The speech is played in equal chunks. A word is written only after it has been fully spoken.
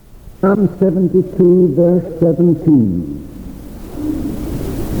Psalm 72, verse 17.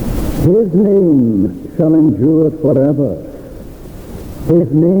 His name shall endure forever.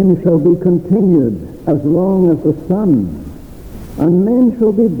 His name shall be continued as long as the sun, and men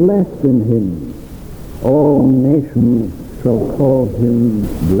shall be blessed in him. All nations shall call him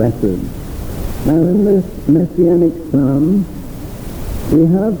blessed. Now in this messianic psalm, we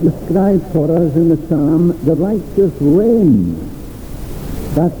have described for us in the psalm the righteous reign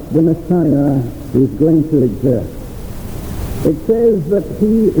that the Messiah is going to exert. It says that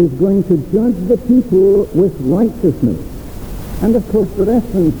he is going to judge the people with righteousness. And of course the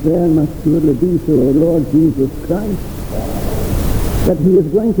reference there must surely be to our Lord Jesus Christ, that he is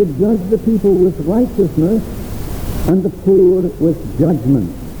going to judge the people with righteousness and the poor with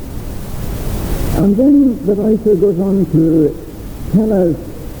judgment. And then the writer goes on to tell us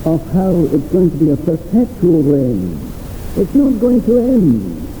of how it's going to be a perpetual reign. It's not going to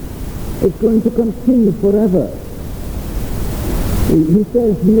end. It's going to continue forever. He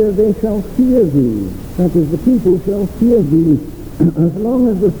says here, they shall fear thee. That is, the people shall fear thee as long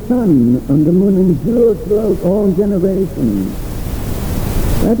as the sun and the moon endure throughout all generations.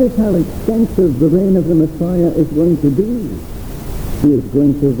 That is how extensive the reign of the Messiah is going to be. He is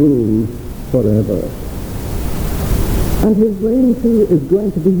going to rule forever. And his reign too is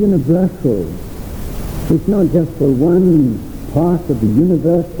going to be universal. It's not just for one part of the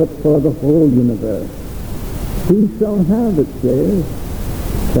universe, but for the whole universe. He shall have, it says,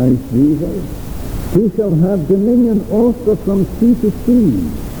 Christ Jesus. He shall have dominion also from sea to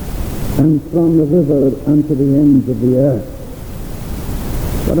sea, and from the river unto the ends of the earth.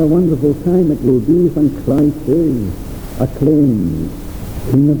 What a wonderful time it will be when Christ is acclaimed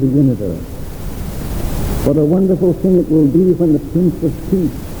King of the universe. What a wonderful thing it will be when the Prince of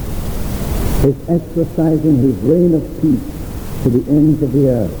Peace is exercising his reign of peace to the ends of the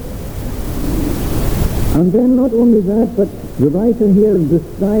earth. And then not only that, but the writer here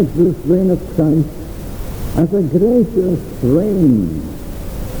describes this reign of Christ as a gracious reign,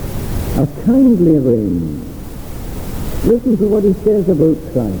 a kindly reign. Listen to what he says about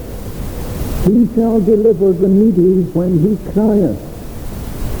Christ. He shall deliver the needy when he crieth,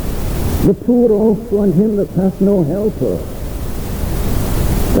 the poor also and him that hath no helper.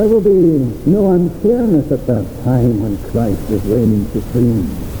 There will be no unfairness at that time when Christ is reigning supreme.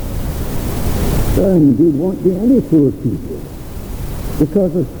 There indeed won't be any poor people.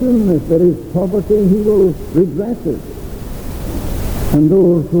 Because as soon as there is poverty, he will redress it. And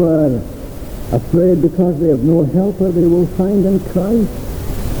those who are afraid because they have no helper, they will find in Christ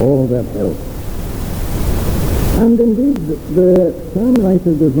all their help. And indeed, the psalm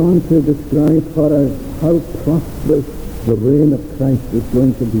writer goes on to describe for us how prosperous the reign of Christ is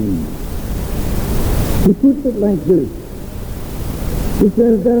going to be. He puts it like this. He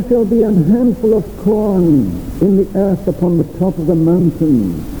says, there shall be an handful of corn in the earth upon the top of the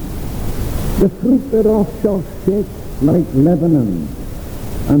mountain. The fruit thereof shall shake like Lebanon,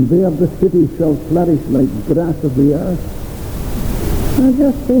 and they of the city shall flourish like grass of the earth. Now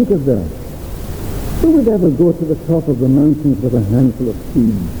just think of that. Who would ever go to the top of the mountains with a handful of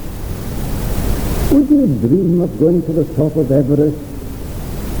seeds? Would you dream of going to the top of Everest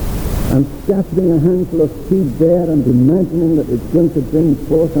and scattering a handful of seed there and imagining that it's going to bring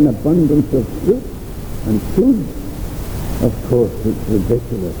forth an abundance of fruit and food? Of course, it's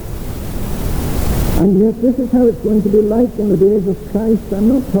ridiculous. And yet this is how it's going to be like in the days of Christ. I'm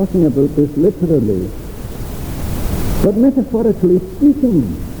not talking about this literally, but metaphorically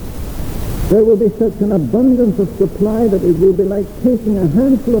speaking. There will be such an abundance of supply that it will be like taking a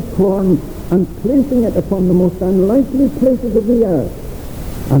handful of corn and placing it upon the most unlikely places of the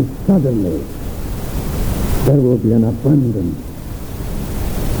earth. And suddenly, there will be an abundance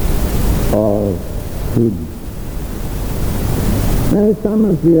of food. Now, some,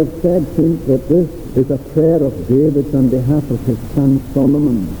 as we have said, think that this is a prayer of David on behalf of his son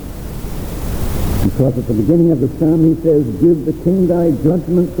Solomon. Because at the beginning of the psalm he says, give the king thy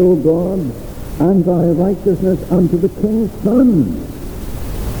judgments, O God, and thy righteousness unto the king's son.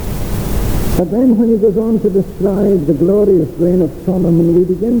 But then when he goes on to describe the glorious reign of Solomon, we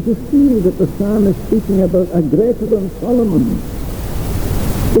begin to see that the psalm is speaking about a greater than Solomon.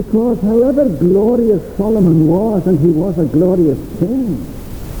 Because however glorious Solomon was, and he was a glorious king,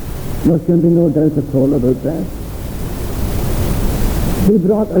 there can be no doubt at all about that. He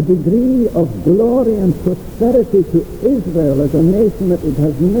brought a degree of glory and prosperity to Israel as a nation that it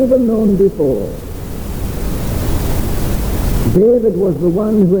has never known before. David was the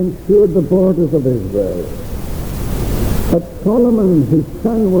one who ensured the borders of Israel. But Solomon, his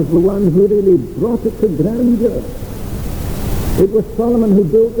son, was the one who really brought it to grandeur. It was Solomon who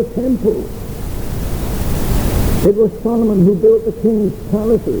built the temple. It was Solomon who built the king's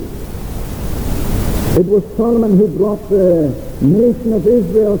palaces. It was Solomon who brought the nation of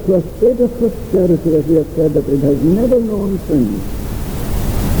Israel to a state of prosperity, as we have said, that it has never known since.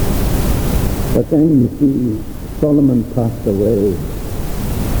 But then, you see, Solomon passed away.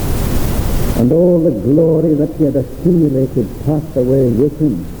 And all the glory that he had accumulated passed away with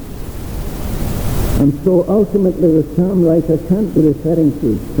him. And so ultimately the psalm writer can't be referring to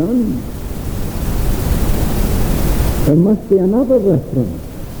his son. There must be another reference.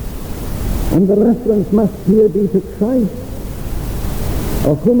 And the reference must here be to Christ,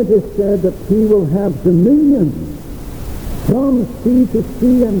 of whom it is said that he will have dominion from sea to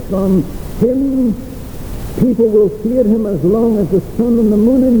sea, and from him people will fear him as long as the sun and the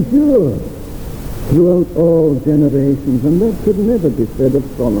moon endure throughout all generations. And that could never be said of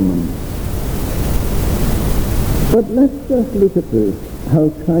Solomon. But let's just look at this, how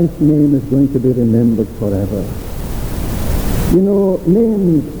Christ's name is going to be remembered forever. You know,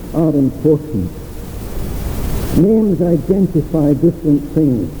 names are important. Names identify different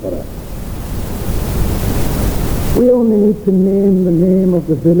things for us. We only need to name the name of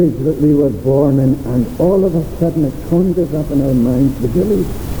the village that we were born in, and all of a sudden it conjures up in our minds the village,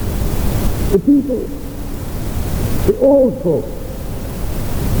 the people, the old folk.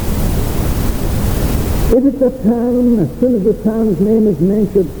 If it's a town, as soon as the town's name is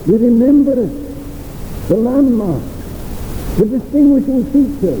mentioned, we remember it, the landmark, the distinguishing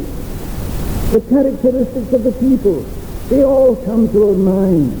features, the characteristics of the people. They all come to our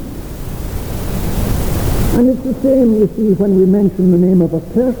mind. And it's the same, you see, when we mention the name of a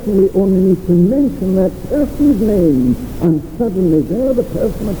person. We only need to mention that person's name, and suddenly there the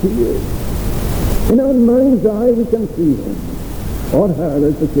person appears. In our mind's eye we can see him, or her,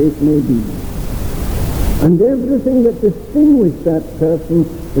 as the case may be. And everything that distinguished that person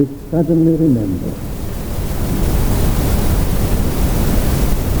is suddenly remembered.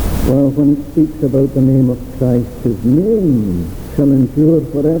 Well, when it speaks about the name of Christ, his name shall endure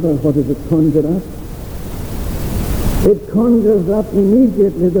forever. What does it conjure up? It conjures up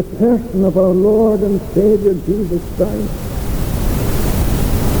immediately the person of our Lord and Savior Jesus Christ.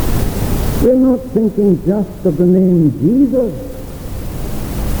 We're not thinking just of the name Jesus,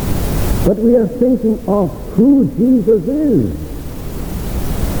 but we are thinking of who Jesus is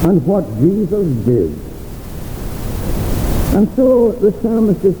and what Jesus did. And so the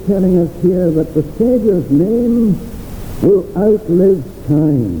psalmist is telling us here that the Savior's name will outlive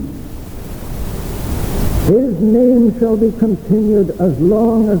time. His name shall be continued as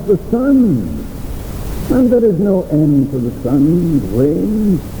long as the sun, and there is no end to the sun's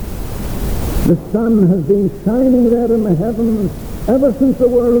reign. The sun has been shining there in the heavens ever since the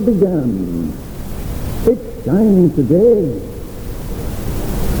world began. It's shining today.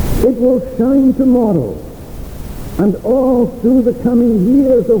 It will shine tomorrow, and all through the coming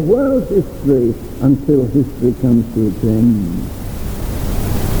years of world history until history comes to its end.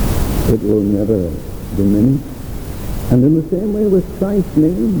 It will never diminish. And in the same way with Christ's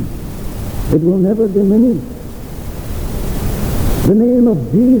name, it will never diminish. The name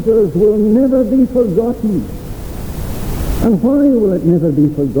of Jesus will never be forgotten. And why will it never be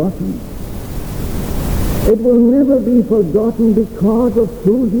forgotten? It will never be forgotten because of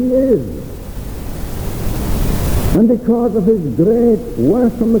who he is, and because of his great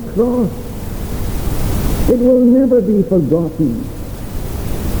work on the cross. It will never be forgotten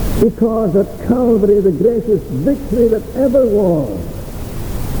because at Calvary the greatest victory that ever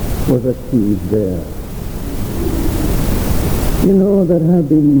was achieved there. You know, there have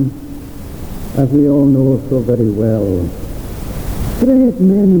been, as we all know so very well, great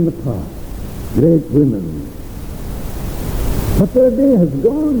men in the past, great women, but their day has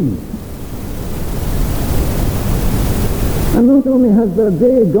gone. And not only has their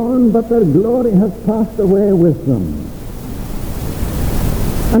day gone, but their glory has passed away with them.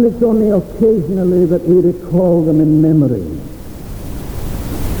 And it's only occasionally that we recall them in memory.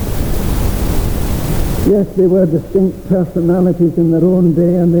 Yes, they were distinct personalities in their own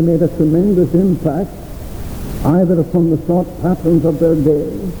day, and they made a tremendous impact, either upon the thought patterns of their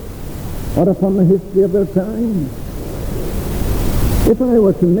day or upon the history of their time. If I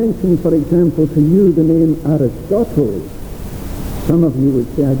were to mention, for example, to you the name Aristotle, some of you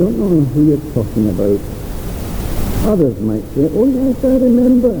would say, I don't know who you're talking about. Others might say, oh yes, I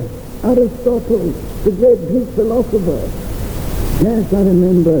remember Aristotle, the great Greek philosopher. Yes, I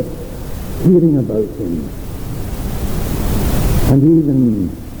remember hearing about him. And even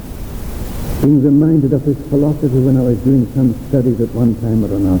being reminded of his philosophy when I was doing some studies at one time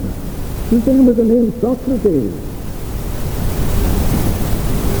or another. The same with the name Socrates.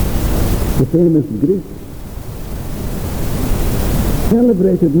 the famous Greeks,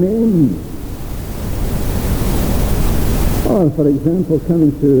 celebrated names. Or, for example,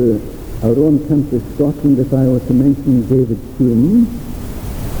 coming to our own country, Scotland, if I were to mention David Hume,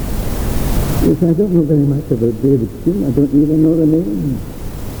 yes, I don't know very much about David Hume. I don't even know the name.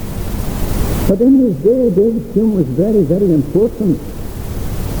 But in his day, David Hume was very, very important.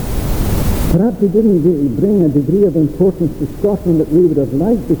 Perhaps he didn't bring a degree of importance to Scotland that we would have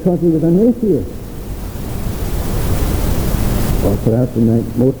liked because he was an atheist. Or perhaps we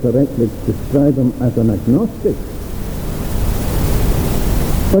might more correctly describe him as an agnostic.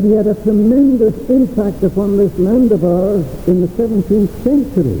 But he had a tremendous impact upon this land of ours in the 17th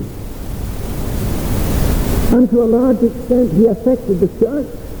century. And to a large extent he affected the church,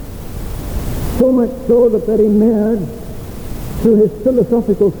 so much so that there emerged through his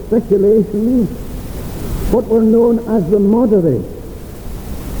philosophical speculations what were known as the moderates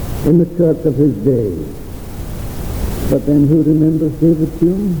in the church of his day. But then who remembers David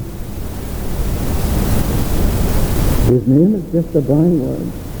Hume? His name is just a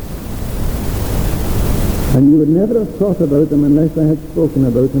byword. And you would never have thought about him unless I had spoken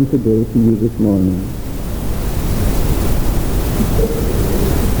about him today to you this morning.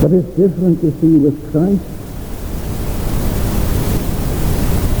 But it's different, you see, with Christ.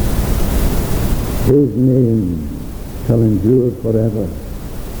 His name shall endure forever.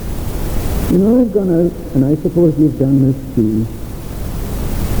 You know, I've gone out, and I suppose you've done this too.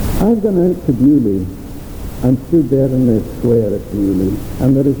 I've gone out to Beaulieu and stood there in the square at Beaulieu,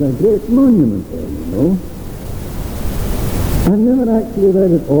 and there is a great monument there, you know. I've never actually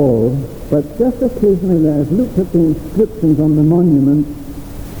read it all, but just occasionally I've looked at the inscriptions on the monument,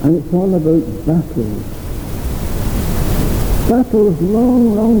 and it's all about battles. Battles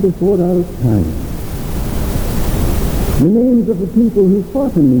long, long before our time. The names of the people who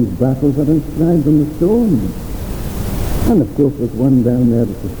fought in these battles are inscribed on the stone. And of course there's one down there at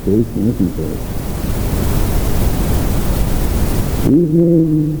the station, isn't there? These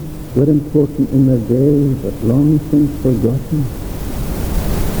names were important in their day, but long since forgotten.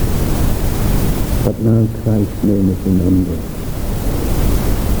 But now Christ's name is remembered.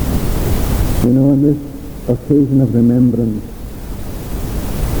 You know, on this occasion of remembrance,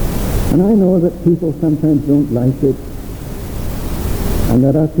 and I know that people sometimes don't like it, and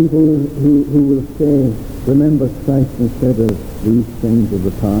there are people who will say, remember Christ instead of these things of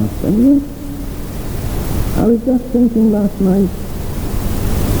the past. And yes, I was just thinking last night,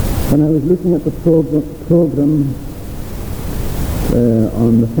 when I was looking at the program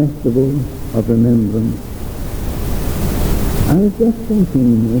on the Festival of Remembrance, I was just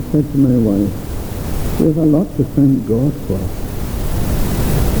thinking, I said to my wife, there's a lot to thank God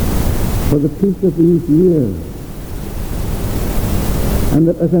for the peace of these years. And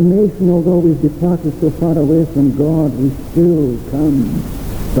that as a nation, although we've departed so far away from God, we still come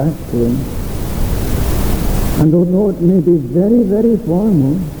back to Him. And although it may be very, very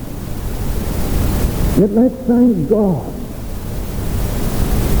formal, yet let's thank God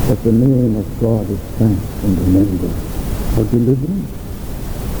that the name of God is thanked and remembered for deliverance.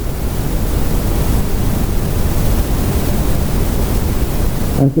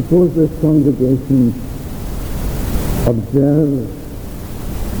 I suppose this congregation observes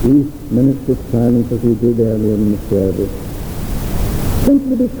these minutes of silence as we did earlier in the service,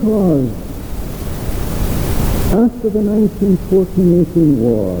 simply because after the 1914-18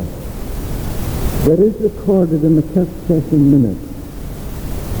 war, there is recorded in the church session minutes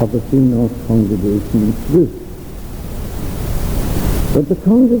of the Free North congregation this, that the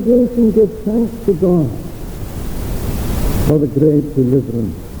congregation gives thanks to God for the great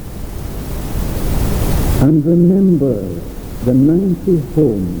deliverance and remembers the 90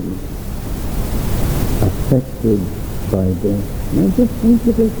 homes affected by death. Now just think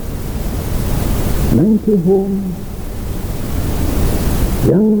of it. 90 homes.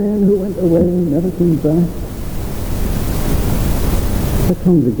 Young men who went away, never came back. It's a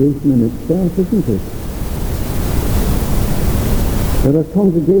congregation in itself, isn't it? There are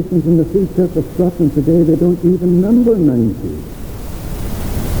congregations in the Free Church of Scotland today, they don't even number 90.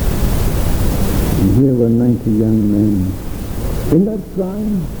 And here were 90 young men in their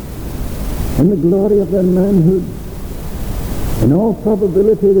prime, in the glory of their manhood. In all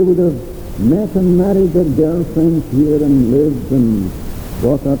probability they would have met and married their girlfriends here and lived and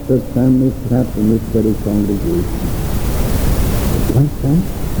brought up their families perhaps in this very congregation. But like that,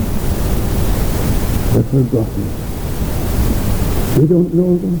 they're forgotten. We don't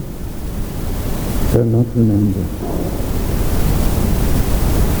know them. They're not remembered.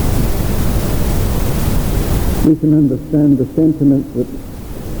 We can understand the sentiments that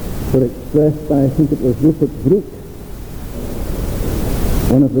were expressed by, I think it was Rupert Brooke,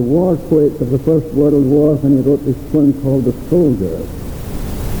 one of the war poets of the First World War, when he wrote this poem called The Soldier.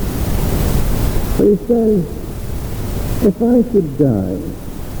 So he says, if I should die,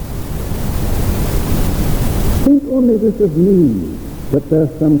 think only this of me, that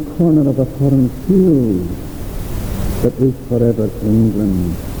there's some corner of a foreign field that is forever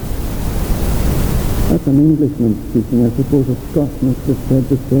England. That's an Englishman speaking. I suppose a Scotsman could have said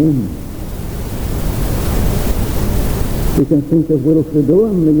the same. We can think of Wilfred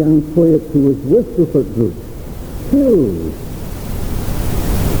Owen, the young poet who was with Rupert Brooke, killed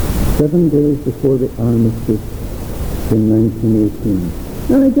 7 days before the armistice in 1918.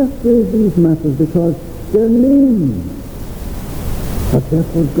 Now I just raise these matters because their names, but they're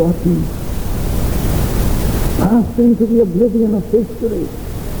forgotten, passed into the oblivion of history.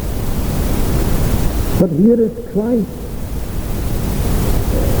 But here is Christ.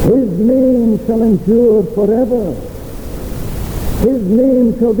 His name shall endure forever. His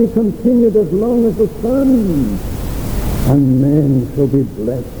name shall be continued as long as the sun, and men shall be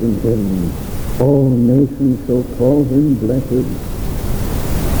blessed in him. All nations shall call him blessed.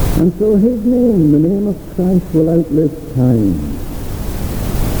 And so his name, the name of Christ, will outlive time.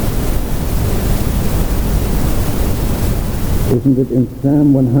 Isn't it in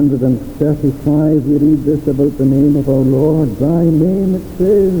Psalm 135 we read this about the name of our Lord? Thy name, it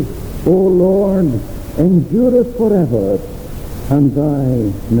says, O Lord, endureth forever, and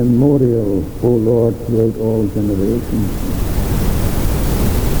thy memorial, O Lord, throughout all generations.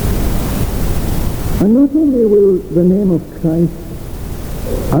 And not only will the name of Christ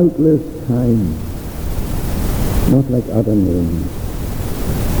outlive time, not like other names,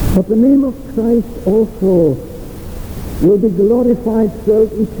 but the name of Christ also will be glorified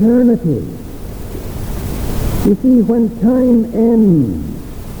throughout eternity. You see, when time ends,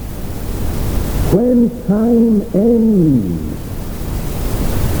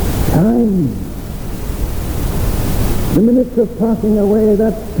 time, the minutes are passing away,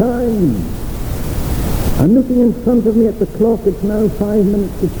 that's time. I'm looking in front of me at the clock, it's now 5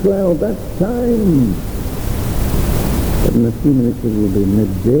 minutes to 12, that's time. But in a few minutes it will be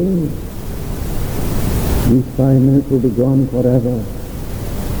midday. These 5 minutes will be gone forever,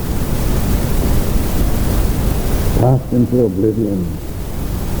 passed into oblivion.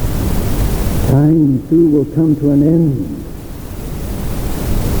 Time too will come to an end.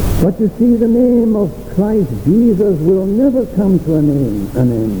 But you see, the name of Christ Jesus will never come to an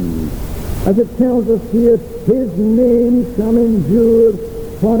end. As it tells us here, his name shall endure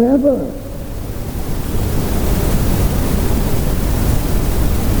forever.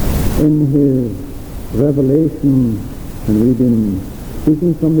 In his Revelation, and we've been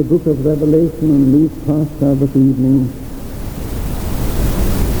speaking from the book of Revelation on these past Sabbath evenings,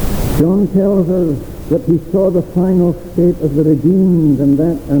 John tells us that he saw the final state of the redeemed,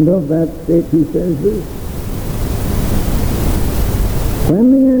 and of that state he says this.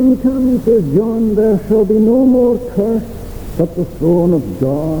 When the end comes, says John, there shall be no more curse, but the throne of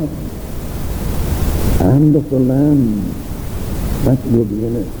God and of the Lamb that will be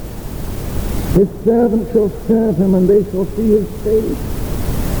in it. His servants shall serve him, and they shall see his face.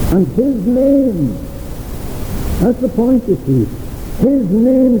 And his name, that's the point, you see, his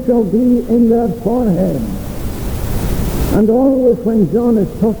name shall be in their forehead. And always when John is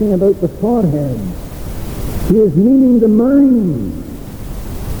talking about the forehead, he is meaning the mind,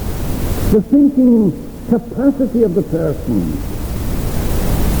 the thinking capacity of the person.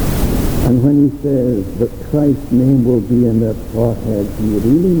 And when he says that Christ's name will be in their forehead, he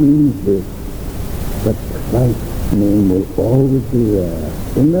really means this, that Christ's name will always be there,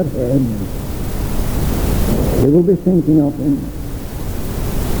 in their heads. They will be thinking of him.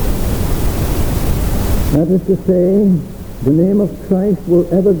 That is to say, the name of Christ will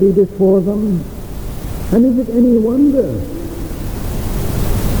ever be before them. And is it any wonder?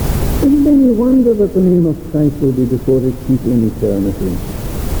 Is it any wonder that the name of Christ will be before his people in eternity?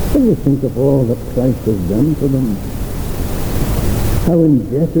 When you think of all that Christ has done for them, how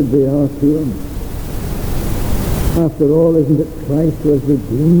indebted they are to him. After all, isn't it Christ who has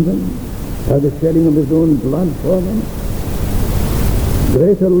redeemed them by the shedding of his own blood for them?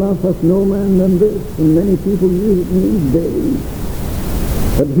 Greater love hath no man than this, and many people use it in these days.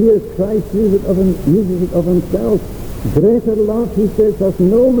 But here Christ uses it of himself. Greater love, he says, hath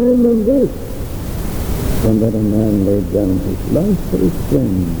no man than this, than that a man laid down his life for his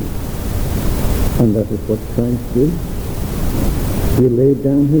friends. And that is what Christ did. He laid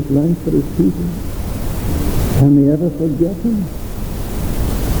down his life for his people. Can we ever forget him?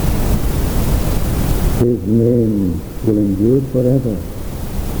 His name will endure forever.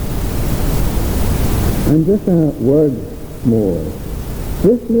 And just a word more.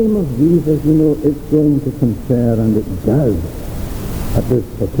 This name of Jesus, it's going to confer, and it does, at this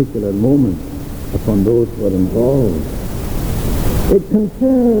particular moment, upon those who are involved. It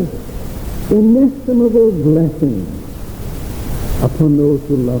confers inestimable blessings upon those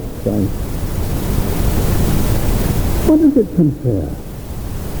who love Christ. What does it confer?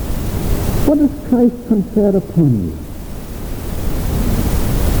 What does Christ confer upon you?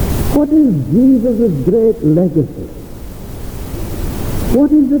 What is Jesus' great legacy?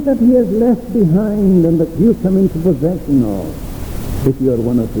 What is it that he has left behind and that you come into possession of if you are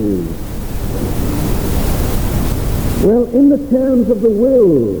one of his? Well, in the terms of the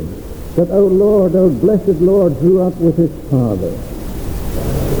will that our Lord, our blessed Lord, drew up with his Father,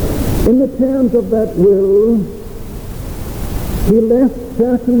 in the terms of that will, he left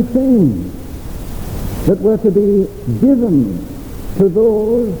certain things that were to be given to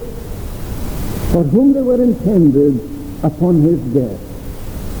those for whom they were intended upon his death.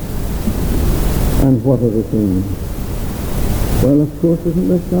 And what are the things? Well, of course, isn't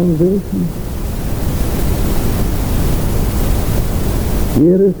there salvation?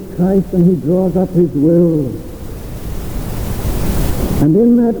 Here is Christ, and he draws up his will. And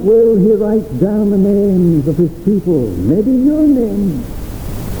in that will, he writes down the names of his people. Maybe your name,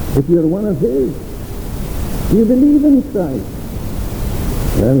 if you're one of his. You believe in Christ.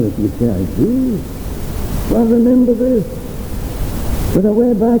 Well, if you say, I do, well, remember this, that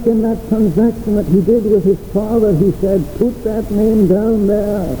away back in that transaction that he did with his Father, he said, put that name down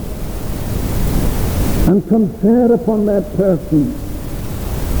there and confer upon that person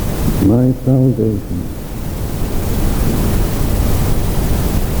my salvation.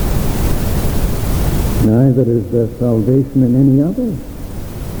 Neither is there salvation in any other.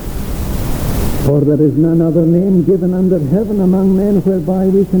 For there is none other name given under heaven among men whereby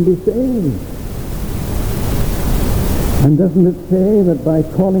we can be saved. And doesn't it say that by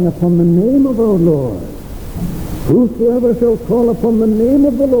calling upon the name of our Lord, whosoever shall call upon the name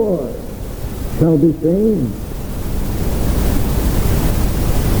of the Lord shall be saved?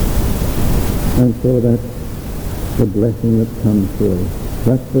 And so that's the blessing that comes to us.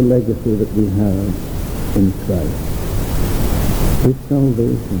 That's the legacy that we have in Christ. It's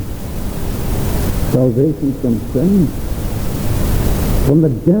salvation. Salvation from sin, from the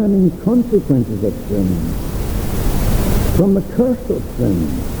damning consequences of sin, from the curse of sin.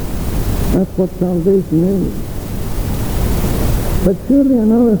 That's what salvation is. But surely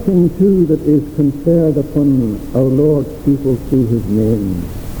another thing too that is conferred upon our Lord's people through his name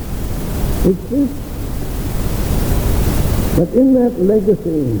is this, that in that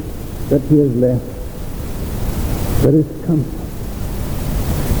legacy that he has left, there is comfort.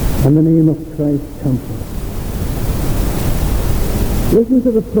 And the name of Christ, comfort. Listen to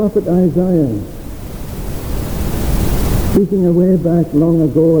the prophet Isaiah, speaking away back long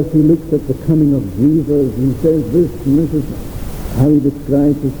ago as he looks at the coming of Jesus. He says this, and this is how he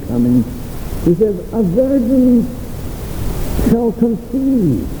describes his coming. He says, a virgin shall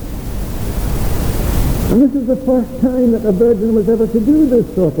conceive. And this is the first time that a virgin was ever to do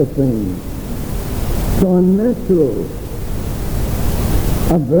this sort of thing. So unnatural.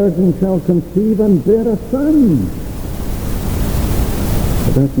 A virgin shall conceive and bear a son.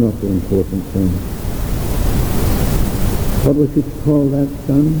 But that's not the important thing. What was she to call that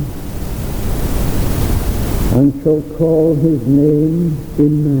son? And shall call his name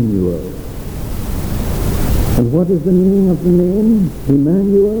Emmanuel. And what is the meaning of the name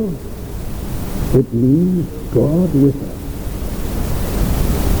Emmanuel? It means God with us.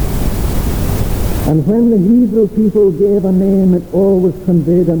 And when the Hebrew people gave a name, it always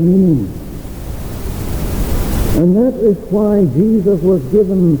conveyed a meaning. And that is why Jesus was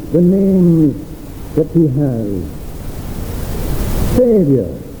given the names that he has. Savior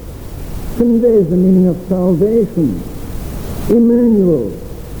conveys the meaning of salvation. Emmanuel,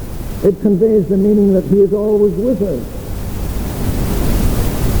 it conveys the meaning that he is always with us.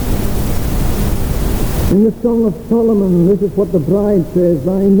 In the Song of Solomon, this is what the bride says.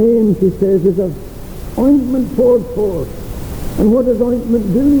 Thy name, she says, is of ointment poured forth. And what does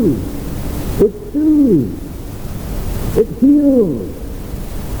ointment do? It soothes. It heals.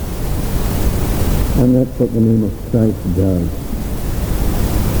 And that's what the name of Christ does.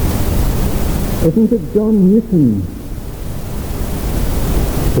 Isn't it John Newton,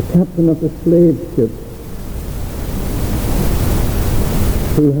 the captain of the slave ship,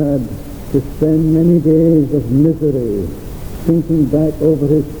 who had to spend many days of misery thinking back over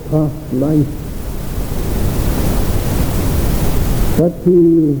his past life? But he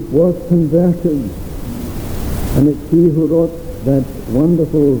was converted, and it's he who wrote that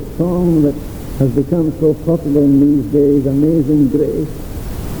wonderful song that has become so popular in these days, Amazing Grace.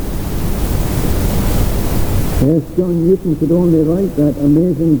 Yes, John Newton could only write that,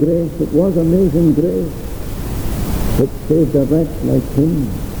 Amazing Grace. It was Amazing Grace that saved a wretch like him.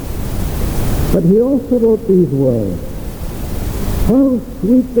 But he also wrote these words, how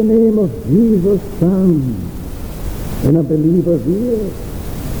sweet the name of Jesus sounds in a believer's ear.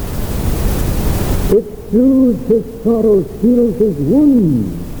 It soothes his sorrows, heals his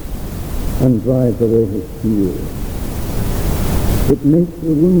wounds, and drives away his fears. It makes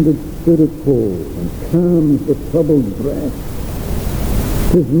the wounded spirit whole and calms the troubled breast.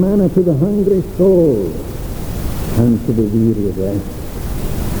 'Tis manna to the hungry soul and to the weary rest.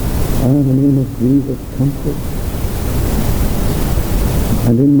 Ah, the name of Jesus comforts.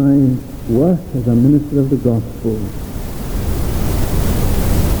 And in my work as a minister of the gospel,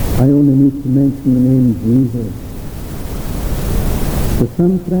 I only need to mention the name Jesus. To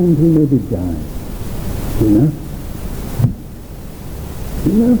some friend who may be dying, enough.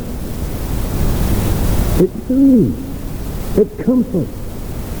 Enough. It soothes. It comforts.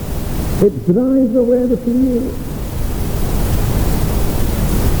 It drives away the fear.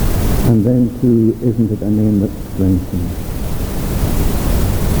 And then too, isn't it a name that strengthens?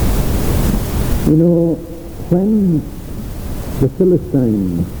 You know, when the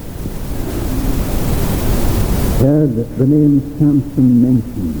Philistines heard the name Samson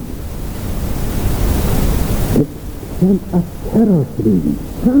mentioned, it sent a terror through them.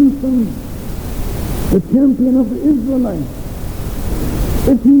 Samson, the champion of the Israelites.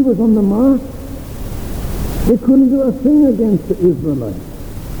 If he was on the march, they couldn't do a thing against the Israelites.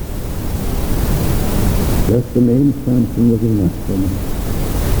 Just the name Samson was enough for them.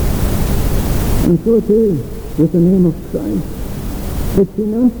 And so it is with the name of Christ. It's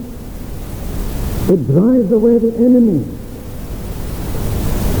enough. It drives away the enemy.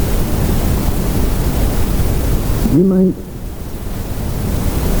 You might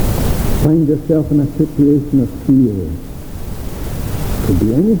find yourself in a situation of fear. Could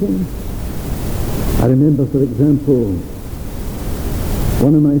be anything. I remember, for example,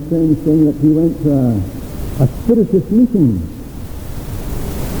 one of my friends saying that he went to a spiritist meeting.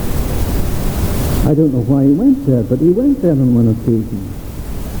 I don't know why he went there, but he went there on one occasion.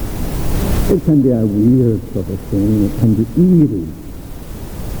 It can be a weird sort of thing. It can be eerie.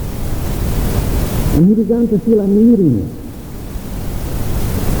 And he began to feel an eeriness,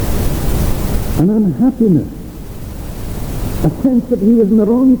 an unhappiness, a sense that he was in the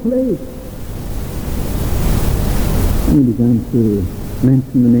wrong place. And he began to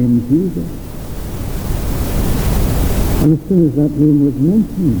mention the name Jesus. And as soon as that name was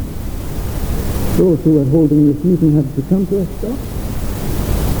mentioned, those who were holding this meeting had to come to a stop.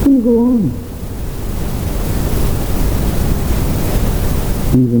 Couldn't go on.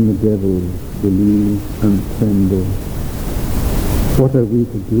 Even the devils believe and tremble. What are we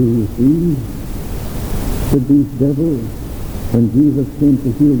to do with these? With these devils? When Jesus came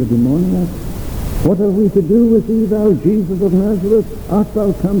to heal the demoniac? What are we to do with thee, thou Jesus of Nazareth? Art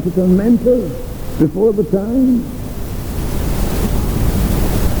thou come to torment us before the time?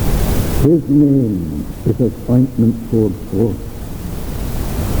 His name is as ointment poured forth.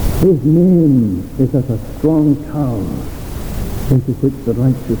 His name is as a strong tower into which the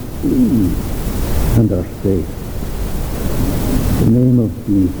righteous flee and are safe. The name of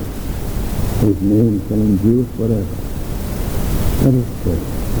Jesus. His name shall endure forever. Let us pray.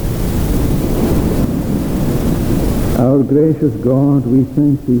 Our gracious God, we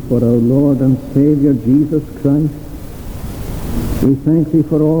thank thee for our Lord and Savior Jesus Christ. We thank thee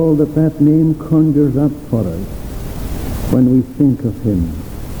for all that that name conjures up for us when we think of him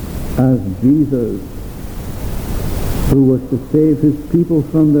as Jesus, who was to save his people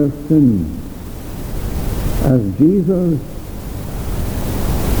from their sins, as Jesus,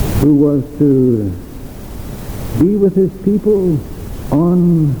 who was to be with his people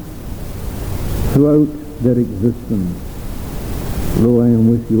on throughout their existence. Lo, I am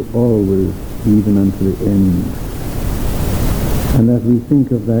with you always, even unto the end. And as we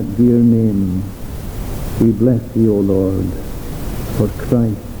think of that dear name, we bless thee, O Lord, for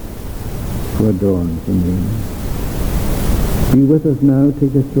Christ who adorns the name. Be with us now,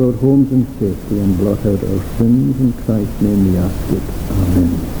 take us to our homes in safety, and blot out our sins. In Christ's name we ask it.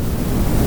 Amen.